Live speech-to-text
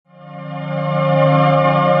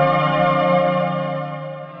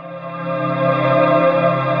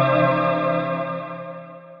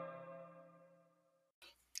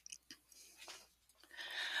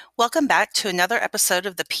Welcome back to another episode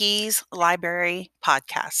of the Peas Library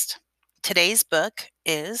podcast. Today's book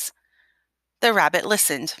is The Rabbit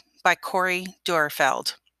Listened by Cori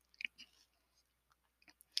Doerreld.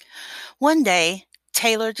 One day,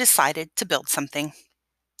 Taylor decided to build something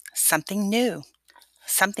new,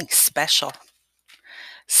 something special,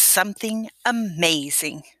 something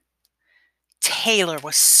amazing. Taylor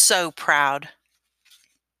was so proud.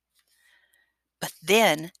 But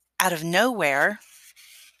then, out of nowhere,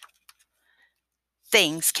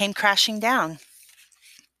 things came crashing down.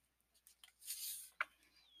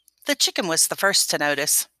 The chicken was the first to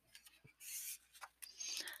notice.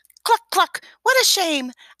 Cluck, cluck, what a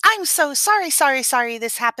shame. I'm so sorry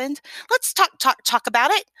this happened. Let's talk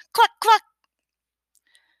about it. Cluck, cluck.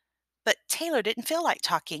 But Taylor didn't feel like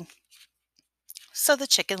talking, so the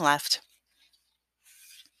chicken left.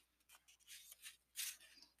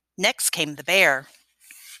 Next came the bear.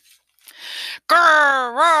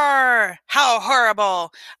 Grrr, roar, how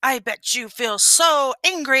horrible. I bet you feel so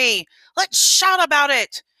angry. Let's shout about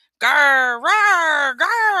it. Grrr, roar,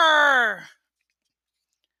 grrr.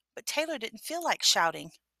 But Taylor didn't feel like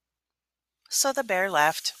shouting, so the bear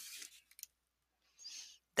left.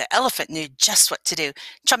 The elephant knew just what to do.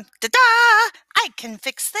 Chump-da-da! I can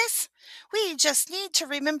fix this. We just need to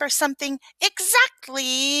remember something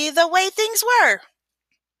exactly the way things were.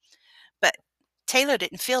 But Taylor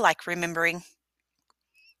didn't feel like remembering,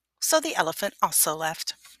 so the elephant also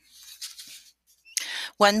left.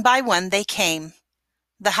 One by one they came.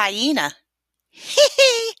 The hyena. Hee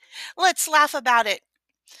hee! Let's laugh about it.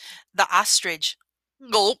 The ostrich.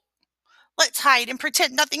 Gulp! Let's hide and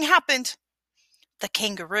pretend nothing happened. The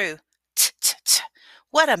kangaroo. Tut-tut!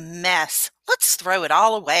 What a mess. Let's throw it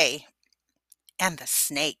all away. And the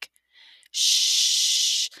snake.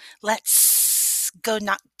 Shh, let's go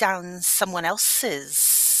knock down someone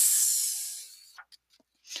else's.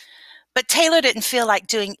 But Taylor didn't feel like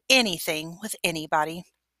doing anything with anybody.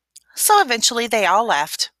 So eventually they all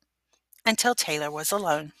left until Taylor was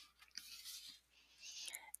alone.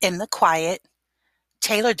 In the quiet,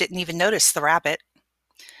 Taylor didn't even notice the rabbit,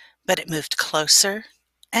 but it moved closer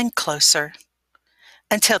and closer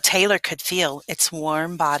until Taylor could feel its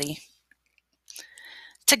warm body.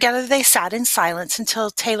 Together they sat in silence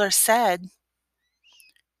until Taylor said,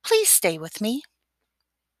 "Please stay with me."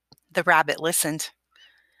 The rabbit listened.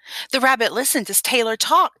 The rabbit listened as Taylor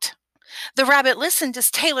talked. The rabbit listened as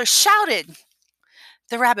Taylor shouted.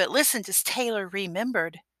 The rabbit listened as Taylor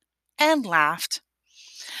remembered and laughed.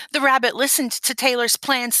 The rabbit listened to Taylor's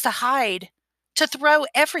plans to hide, to throw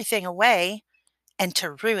everything away, and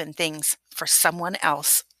to ruin things for someone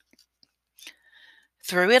else.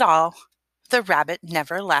 Through it all, the rabbit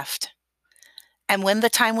never left. And when the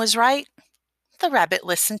time was right, the rabbit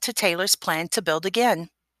listened to Taylor's plan to build again.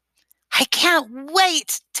 "I can't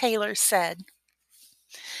wait," Taylor said.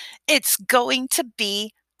 "It's going to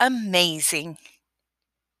be amazing."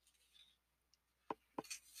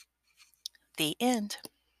 The end.